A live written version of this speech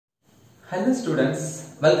Hello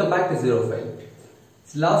students, welcome back to Zerofail.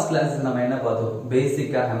 Last class we saw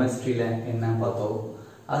basic chemistry and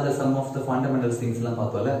some of the fundamental things. Now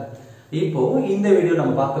in this video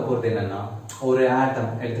we will see an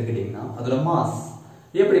atom and mass.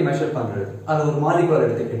 How measure a molecule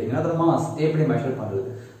and mass measure.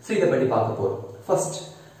 So this is first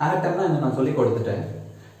atom is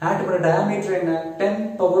atom diameter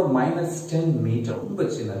 10 power minus 10 meter.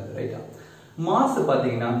 Right? Mass is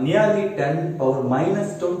nearly 10 power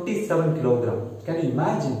minus 27 kilogram. Can you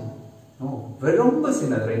imagine? No, very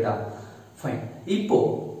right? Fine.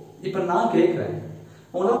 Now,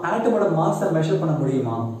 I atom mass measure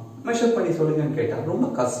measure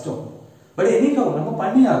custom. But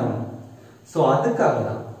so that's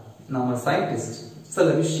scientists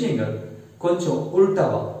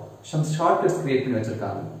some shortcuts create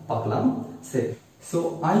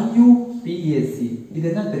so IUPAC is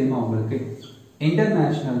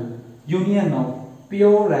International Union of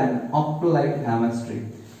Pure and Applied Chemistry.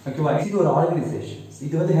 Okay, this is an organization. This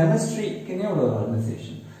is a chemistry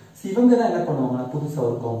organization. So, if you have a compound,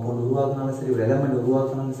 element,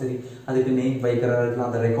 name, record,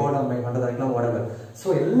 whatever.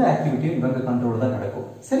 So, all activity is controlled.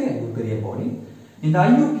 Body. In the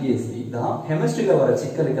IUPAC, the chemistry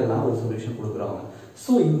solution.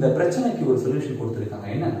 So, in the solution,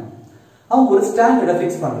 a standard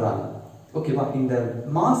fix. Okay, in the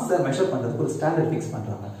mass measure standard fix. That's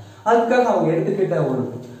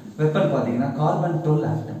weapon carbon 12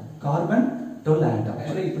 atom. Carbon 12 atom.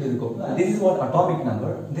 Actually, this is what atomic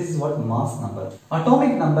number, this is what mass number.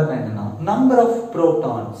 Atomic number is number of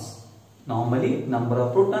protons. Normally, number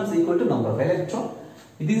of protons equal to number of electrons.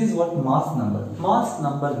 This is what mass number. Mass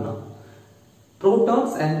number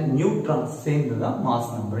protons and neutrons same the mass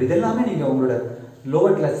number. This is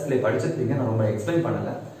lower class explain.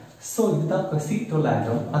 So, this is C12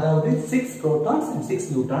 atom. That is 6 protons and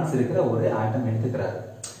 6 neutrons in one atom.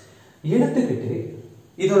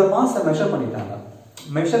 This is mass measure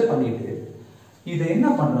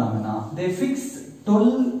they fix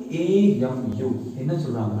 12 AMU.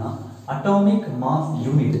 Atomic mass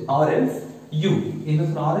unit or else U.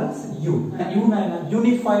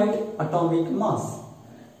 Unified atomic mass.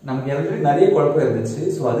 We have a so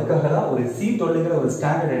C12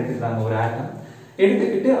 standard atom.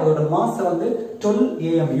 Mass 12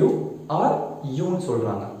 AMU or U.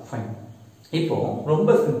 Fine. Now,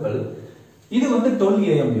 very simple. This is 12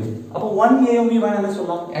 AMU. So, 1 AMU I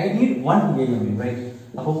need 1 AMU, right?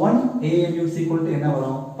 So, 1 AMU is equal to in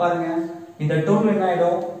the 12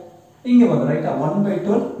 right? 1 by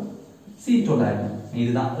 12 C12 atom. This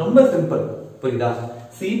is very simple.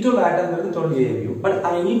 C12 atom is 12 AMU. But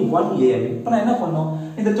I need 1 AMU. So,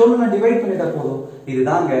 in the 12 divide this is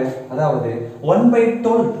 1 by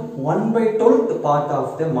 12th part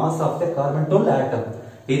of the mass of the carbon 12 atom.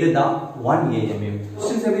 This is 1 AMU.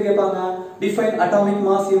 Define atomic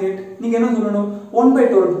mass unit. 1 by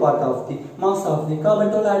 12th part of the mass of the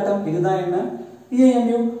carbon 12 atom. This is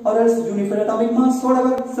AMU or else unified atomic mass.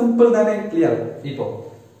 Whatever. Simple than clear.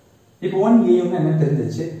 Now 1 AMU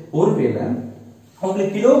is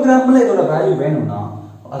kilogram value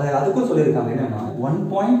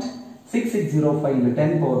 1.6605 into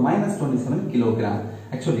 10 power minus 27 kilogram.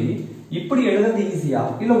 Actually, if you do easy,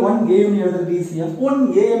 1 AMU is easy.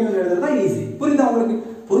 1 AMU is easy.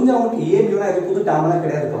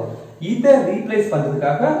 Either replace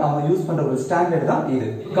use standard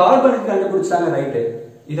carbon right.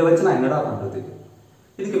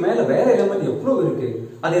 This is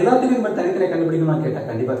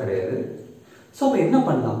element. So,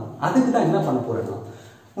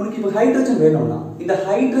 hydrogen in the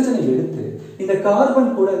hydrogen in the carbon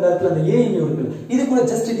AMU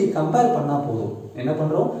just compare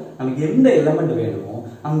element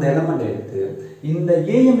in the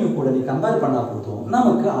AMU compare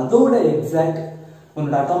exact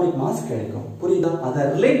atomic mass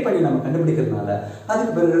relate relative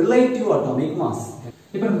atomic mass.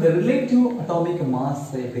 If the relative atomic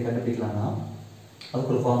mass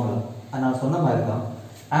formula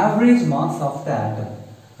average mass of the atom.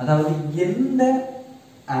 That is the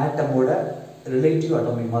atom relative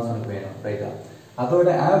atomic mass right? That is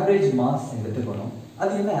average mass.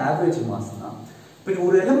 That is average mass. But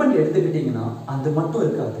one element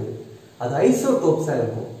that's isotopes.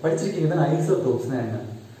 Isotopes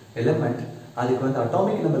element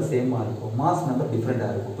atomic number same mass number different.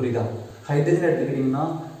 Hydrogen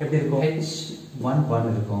H11 this is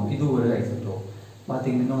isotope.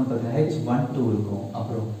 H12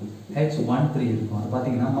 H13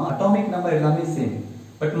 atomic number same.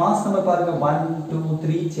 But mass number 1, 2,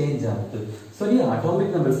 3 change. So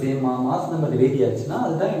atomic number same, mass number vary.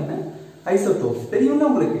 Isotopes தெரியும்ல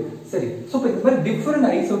உங்களுக்கு சரி so இப்ப இந்த மாதிரி different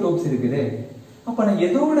isotopes இருக்குது அப்ப நான்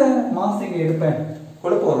எதோட மாஸ் இங்க எடுப்பேன்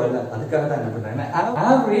குழப்பம் வரல அதுக்காக தான் என்ன பண்றேன்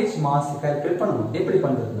ஆவரேஜ் மாஸ் கால்குலேட் பண்ணணும் எப்படி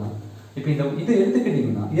பண்றதுன்னா இப்போ இந்த இது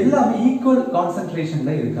எடுத்துக்கிட்டீங்கன்னா எல்லாமே ஈக்குவல்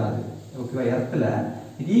கான்சென்ட்ரேஷன்ல இருக்காது ஓகேவா எர்த்ல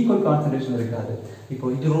இது ஈக்குவல் கான்சென்ட்ரேஷன் இருக்காது இப்போ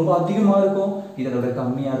இது ரொம்ப அதிகமா இருக்கும் இதோட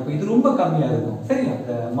கம்மியா இருக்கும் இது ரொம்ப கம்மியா இருக்கும் சரியா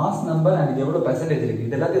இந்த மாஸ் நம்பர் அண்ட் இது எவ்வளவு பெர்சன்டேஜ் இருக்கு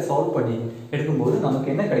இது எல்லாத்தையும் சால்வ் பண்ணி எடுக்கும்போது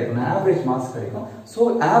நமக்கு என்ன கிடைக்கும் ஆவரேஜ் மாஸ் கிடைக்கும் சோ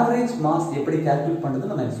ஆவரேஜ் மாஸ் எப்படி கால்குலேட்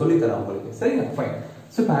பண்றதுன்னு நான் சொல்லி தரேன் உங்களுக்கு சரியா ஃபைன்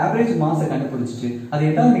சோ இப்போ ஆவரேஜ் மாஸை கண்டுபிடிச்சிட்டு அதை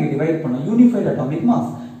எதாவது நீங்க டிவைட் பண்ணா யூனிஃபைட் அட்டாமிக் மாஸ்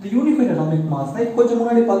இந்த யூனிஃபைட் அட்டாமிக் மாஸ் தான் கொஞ்சம்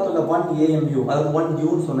முன்னாடி பார்த்தோம்ல 1 AMU அதாவது 1 U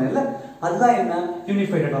ன்னு சொன்னேன்ல அதுதான் என்ன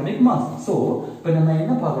யூனிஃபைட் அட்டாமிக் மாஸ் சோ இப்போ நம்ம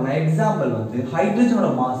என்ன பார்க்கணும் எக்ஸாம்பிள் வந்து ஹைட்ரஜனோட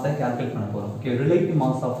மாஸை கால்குலேட் பண்ண போறோம் okay relative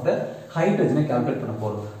mass of the ஹைட்ரஜனை கால்குலேட் பண்ண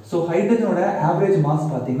போறோம் சோ ஹைட்ரஜனோட ஆவரேஜ்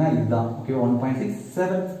மாஸ் பாத்தீங்கன்னா இதுதான் okay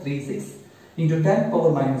 1.6736 into 10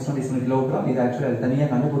 power minus 27 kilogram இது एक्चुअली அது தனியா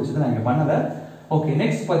கண்டுபிடிச்சது நான் இங்க பண்ணல ஓகே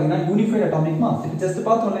நெக்ஸ்ட் பாத்தீங்கன்னா யூனிஃபைட் அட்டாமிக் மாஸ் இது ஜஸ்ட்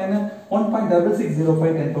பார்த்தோம்ல என்ன 1.6605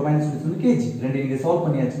 10 power minus 27 kg ரெண்டு நீங்க சால்வ்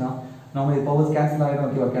பண்ணியாச்சுனா நாம இது பவர்ஸ் கேன்சல் ஆயிடும்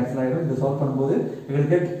ஓகேவா கேன்சல் ஆயிடும் இது சால்வ் பண்ணும்போது we will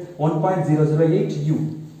get 1.008 U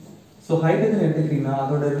so hydrogen எடுத்துக்கிட்டீங்கன்னா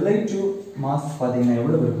அதோட ரிலேட்டிவ் மாஸ் பாத்தீங்கன்னா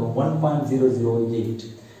எவ்வளவு இருக்கும்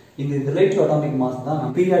 1.008 இந்த ரிலேட்டிவ் அட்டாமிக் மாஸ் தான்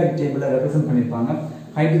பீரியாடிக் டேபிள்ல ரெப்ரசன்ட் பண்ணிருப்பாங்க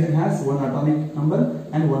hydrogen has one atomic number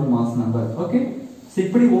and one mass number okay so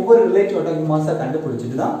இப்படி ஒவ்வொரு ரிலேட்டிவ் அட்டாமிக் மாஸா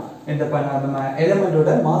கண்டுபிடிச்சிட்டு தான் இந்த நம்ம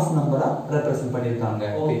எலிமெண்டோட மாஸ் நம்பரா ரெப்ரசன்ட் பண்ணிருக்காங்க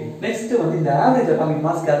ஓகே நெக்ஸ்ட் வந்து இந்த ஆவரேஜ் அட்டாமிக்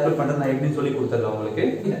மாஸ் கால்குலேட் பண்றது நான் எப்படி சொல்லி கொடுத்துறேன் உங்களுக்கு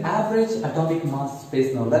இந்த ஆவரேஜ் அட்டாமிக் மாஸ்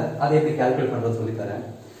பேஸ்னோல அதை எப்படி கால்குலேட் பண்றது சொல்லி தரேன்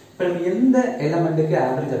இப்போ நம்ம எந்த எலிமெண்ட்க்கு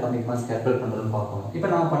ஆவரேஜ் அட்டாமிக் மாஸ் கால்குலேட் பண்றதுன்னு பார்க்கணும் இப்போ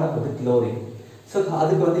நான் பண்ண போறது குளோரின் சோ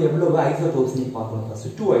அதுக்கு வந்து எவ்வளவு ஐசோடோப்ஸ் நீ பார்க்கணும் ஃபர்ஸ்ட்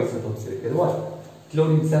 2 ஐசோடோப்ஸ் இருக்கு what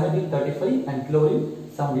chlorine 1735 and chlorine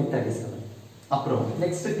 1737 அப்புறம்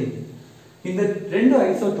நெக்ஸ்ட் திங் இந்த ரெண்டு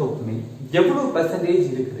ஐசோடோப்புமே எவ்வளவு பெர்சன்டேஜ்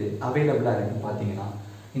இருக்குது அவைலபிளா இருக்கு பாத்தீங்கன்னா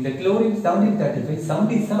இந்த chlorine 1735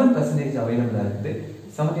 77% அவைலபிளா இருக்குது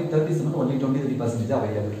 1737 only 23%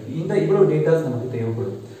 அவைலபிள் இருக்கு இந்த இவ்வளவு டேட்டாஸ் நமக்கு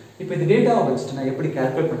தேவைப்படும் இப்போ இந்த டேட்டாவை வச்சுட்டு நான் எப்படி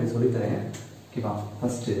கால்குலேட் பண்ணி சொல்லி தரேன் ஓகேவா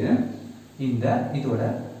ஃபர்ஸ்ட் இந்த இதோட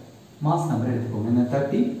மாஸ் நம்பர் எடுத்துக்கோங்க என்ன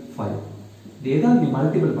 35 இதேதான் நீ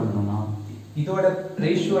மல்டிபிள் பண்ணனும்னா இதோட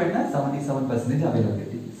ரேஷியோ என்ன 77%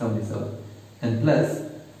 availability 77 and plus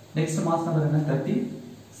next mass number என்ன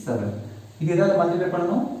 37 இது எதால மல்டிப்ளை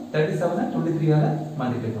பண்ணனும் 37 23 ஆல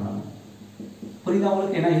மல்டிப்ளை பண்ணனும் புரியுதா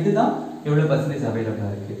உங்களுக்கு ஏனா இதுதான் எவ்வளவு பெர்சன்டேஜ் அவைலபிளா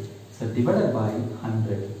இருக்கு so divided by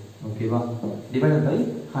 100 ஓகேவா divided by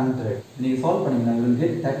 100 நீங்க சால்வ் பண்ணீங்கன்னா you will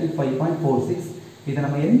get 35.46 இத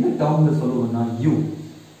நம்ம எந்த டேர்ம்ல சொல்லுவோம்னா u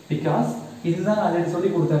because இதுதான் ஆல்ரெடி சொல்லி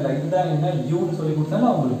கொடுத்தால இதுதான் என்ன u ன்னு சொல்லி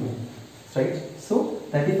கொடுத்தால உங்களுக்கு right so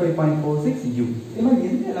 35.46 u இந்த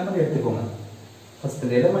இந்த எலிமெண்ட் எடுத்துக்கோங்க ஃபர்ஸ்ட்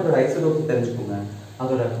இந்த எலிமெண்டோட ஐசோடோப் தெரிஞ்சுக்கோங்க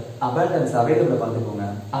அதோட abundance available பார்த்துக்கோங்க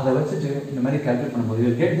அதை வச்சிட்டு இந்த மாதிரி கால்குலேட் பண்ணும்போது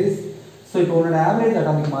you get this so இப்போ உங்களோட ஆவரேஜ்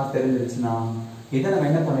அட்டாமிக் மாஸ் தெரிஞ்சிருச்சுனா இத நம்ம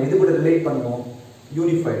என்ன பண்ணோம் இது கூட ரிலேட் பண்ணுவோம்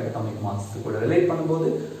யூனிஃபைட் அட்டாமிக் மாஸ் கூட ரிலேட் பண்ணும்போது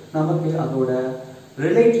நமக்கு அதோட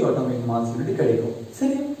ரிலேட்டிவ் அட்டாமிக் மாஸ் வந்து கிடைக்கும்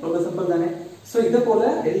சரி ரொம்ப சிம்பிள் தானே சோ இத போல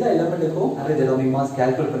எல்லா எலிமெண்ட்டுக்கும் ஆவரேஜ் அட்டாமிக் மாஸ்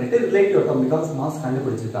கால்குலேட் பண்ணிட்டு ரிலேட்டிவ் அட்டாமிக் மாஸ்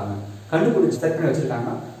கண்டுபிடிச்சிருக்காங்க கண்டுபிடிச்சு செட் பண்ணி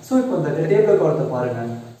வச்சிருக்காங்க சோ இப்போ இந்த டேபிள் காலத்தை பாருங்க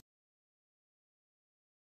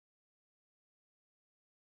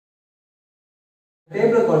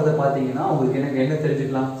டேபிள் காலத்தை பாத்தீங்கன்னா உங்களுக்கு எனக்கு என்ன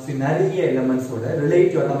தெரிஞ்சுக்கலாம் நிறைய எலிமெண்ட்ஸோட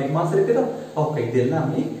ரிலேட்டிவ் அட்டாமிக் மாஸ் இருக்குதா ஓகே இது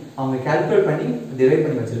எல்லாமே அவங்க கால்குலேட் பண்ணி டிரைவ்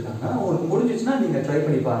பண்ணி வச்சிருக்காங்க உங்களுக்கு முடிஞ்சிச்சுனா நீங்க ட்ரை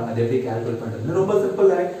பண்ணி பாருங்க அது எப்படி கால்குலேட் பண்றது ரொம்ப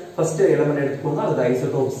சிம்பிள் தான் ஃபர்ஸ்ட் எலிமெண்ட் எடுத்துக்கோங்க அது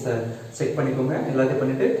ஐசோடோப்ஸ் செக் பண்ணிக்கோங்க எல்லாத்தையும்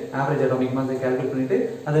பண்ணிட்டு ஆவரேஜ் அட்டாமிக் மாஸ் கால்குலேட் பண்ணிட்டு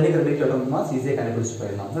அதே ரிலேட்டிவ் அட்டாமிக் மாஸ் ஈஸியா கண்டுபிடிச்சு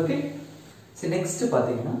போயிடலாம் ஓகே சரி நெக்ஸ்ட்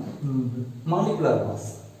பாத்தீங்கன்னா மாலிகுலர் மாஸ்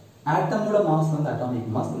ஆட்டமோட மாஸ் வந்து atomic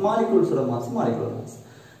mass மாலிகுல்ஸோட mass molecular mass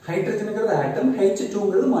ஹைட்ரஜன்ங்கிறது ஆட்டம்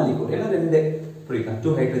H2ங்கிறது மாலிகுல் ஏன்னா ரெண்டு புரியுதா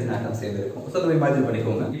 2 ஹைட்ரஜன் ஆட்டம் சேர்ந்து இருக்கும் சோ அதை இமேஜின்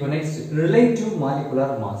பண்ணிக்கோங்க இப்போ நெக்ஸ்ட் ரிலேட்டிவ்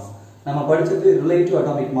மாலிகுலர் மாஸ் நம்ம படிச்சது ரிலேட்டிவ்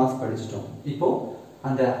அட்டாமிக் மாஸ் படிச்சிட்டோம் இப்போ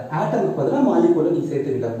அந்த ஆட்டம்க்கு பதிலா மாலிகுலை நீ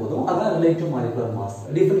சேர்த்துக்கிட்டா போதும் அதான் ரிலேட்டிவ் மாலிகுலர் மாஸ்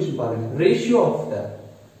டெஃபினிஷன் பாருங்க ratio of the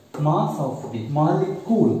mass of the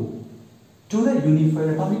molecule to the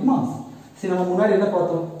unified atomic mass சரி நம்ம முன்னாடி என்ன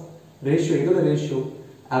பார்த்தோம் ரேஷியோ இதோட ratio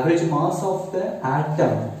average mass of the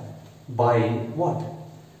atom by what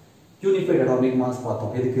unified atomic mass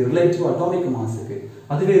பார்த்தோம் இதுக்கு relative atomic mass இருக்கு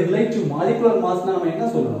அதுவே relative molecular mass னா நம்ம என்ன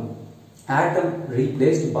சொல்லணும் atom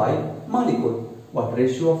replaced by molecule what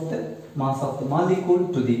ratio of the mass of the molecule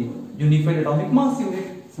to the unified atomic mass unit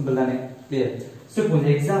simple தானே clear so இப்போ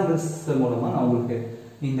இந்த எக்ஸாம்பிள்ஸ் மூலமா நான் உங்களுக்கு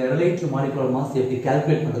இந்த relative molecular mass எப்படி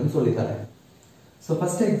கால்குலேட் பண்றதுன்னு சொல்லி தரேன் சோ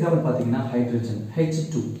ஃபர்ஸ்ட் எக்ஸாம்பிள் பாத்தீங்கன்னா ஹைட்ரஜன்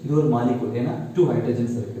H2 இது ஒரு மாலிகூல் ஏனா 2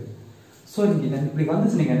 ஹைட்ரஜன்ஸ் இருக்கு சோ இங்க இப்படி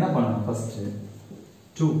வந்துச்சு நீங்க என்ன பண்ணணும் ஃபர்ஸ்ட்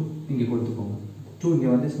 2 இங்க கொடுத்துக்கோங்க 2 இங்க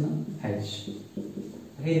வந்துச்சுன்னா H.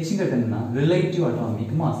 Hங்கிறது என்னன்னா relative atomic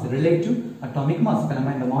mass. Relative atomic mass. இப்ப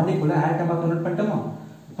நம்ம இந்த மாலிகுலை ஆட்டமா கன்வெர்ட் பண்ணிட்டோமா?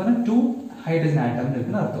 அப்ப 2 ஹைட்ரஜன் ஆட்டம்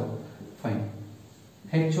இருக்குன்னு அர்த்தம். ஃபைன்.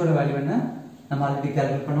 H ஓட வேல்யூ என்ன? நம்ம ஆல்ரெடி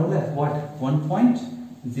கால்குலேட் பண்ணோம்ல. வாட்?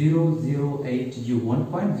 1.008 U.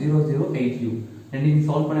 1.008 U. ரெண்டையும்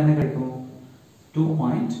சால்வ் பண்ணா என்ன கிடைக்கும்?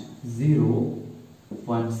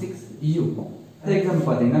 2.016 U. அதே எக்ஸாம்பிள்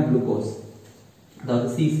பாத்தீங்கன்னா குளுக்கோஸ். அதாவது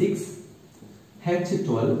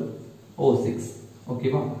C6H12O6.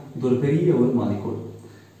 ஓகேவா? இது ஒரு பெரிய ஒரு மாலிகூல்.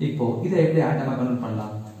 இப்போ இதை எப்படி ஆட்டமா கன்வெர்ட்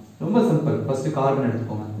பண்ணலாம்? ரொம்ப சிம்பிள். ஃபர்ஸ்ட் கார்பன்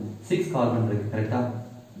எடுத்துக்கோங்க. 6 கார்பன் இருக்கு கரெக்ட்டா?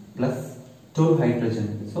 Plus 12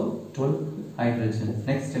 hydrogen. So 12 hydrogen.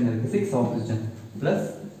 Next என்ன இருக்கு? 6 oxygen plus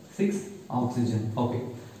 6 oxygen. Okay.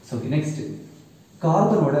 So next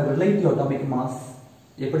கார்பனோட relative atomic mass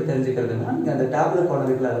எப்படி தெரிஞ்சுக்கிறதுன்னா அந்த டேப்லெட் ஃபார்ம்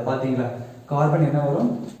இருக்குல அத பாத்தீங்களா? கார்பன் என்ன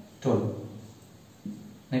வரும்? 12.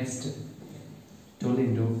 நெக்ஸ்ட் 12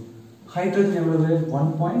 into hydrogen எவ்வளவு?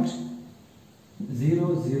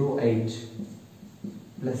 1.008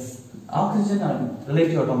 plus oxygen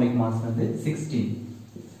relative atomic mass வந்து 16.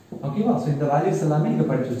 ஓகேவா? சோ இந்த வேல்யூஸ் எல்லாமே நீங்க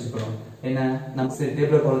படிச்சு வச்சுக்கணும். என்ன நம்ம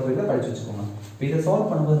டேபிள் ஃபார்முலால படிச்சு வச்சுக்கோங்க. இப்போ இத சால்வ்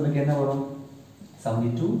பண்ணும்போது நமக்கு என்ன வரும்?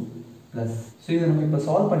 72 plus. சோ இத நம்ம இப்ப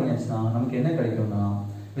சால்வ் பண்ணியாச்சுனா நமக்கு என்ன கிடைக்கும்னா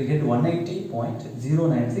we get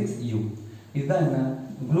 180.096 U. இதுதான் என்ன?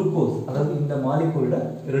 குளுக்கோஸ். அதாவது இந்த மாலிகூலோட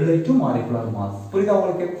ரிலேட்டிவ் மாலிகுலர் மாஸ். புரியுதா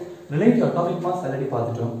உங்களுக்கு? ரிலேட்டிவ் அட்டாமிக் மாஸ் ஆல்ரெடி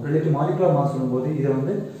பார்த்துட்டோம். ரிலேட்டிவ் மாலிகுலர் மாஸ் சொல்லும்போது இதை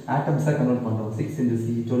வந்து ஆட்டம்ஸா கன்வெர்ட் பண்றோம். 6 into C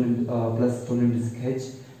 12 plus 12 into H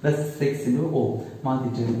plus 6 into O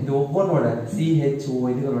மாத்திட்டு இது ஒவ்வொன்னோட CHO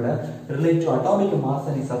இதுகளோட ரிலேட்டிவ் அட்டாமிக் மாஸ்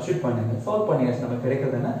நீ சப்ஸ்டிட்யூட் பண்ணுங்க. சால்வ் பண்ணியாச்சு நமக்கு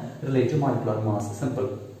கிடைக்கிறது என்ன? Relative molecular mass. Simple.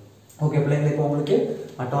 Okay பிள்ளைங்களே, இப்போ உங்களுக்கு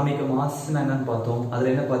அட்டாமிக் மாஸ்னா என்னன்னு பார்த்தோம்.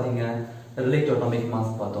 அதுல என்ன பாத்தீங்க? ரிலேட்டிவ் அட்டாமிக்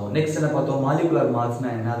மாஸ் பார்த்தோம். நெக்ஸ்ட் என்ன பார்த்தோம்? மாலிகுலர் மாஸ்னா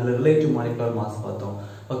என்ன? அதுல ரிலேட்டிவ் மாலிகுலர் மாஸ் பார்த்தோம்.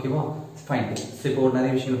 ஓகேவா? ஃபைன். சோ இப்போ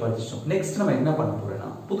நிறைய விஷயங்கள் படிச்சிட்டோம். நெக்ஸ்ட் நம்ம என்ன பண்ண போறோம்னா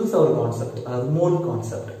புதுசா ஒரு கான்செப்ட், அதாவது மோல்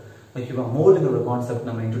கான்செப்ட். ஓகேவா? மோல்ங்கிற ஒரு கான்செப்ட்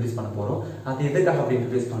நம்ம இன்ட்ரோ듀ஸ் பண்ண போறோம். அது எதுக்காக அப்படி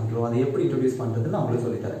இன்ட்ரோ듀ஸ் பண்றோம், அதை எப்படி இன்ட்ரோ듀ஸ் பண்றதுன்னு நான் உங்களுக்கு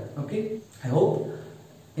சொல்லி தரேன். ஓகே? ஐ ஹோப்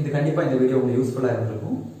இது கண்டிப்பா இந்த வீடியோ உங்களுக்கு யூஸ்ஃபுல்லா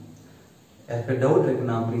இருந்திருக்கும். எனக்கு டவுட்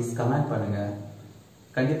இருக்குன்னா ப்ளீஸ் கமெண்ட் பண்ணுங்க.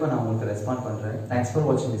 கண்டிப்பா நான் உங்களுக்கு ரெஸ்பாண்ட் பண்றேன். Thanks for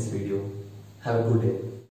watching this video. Have a good day.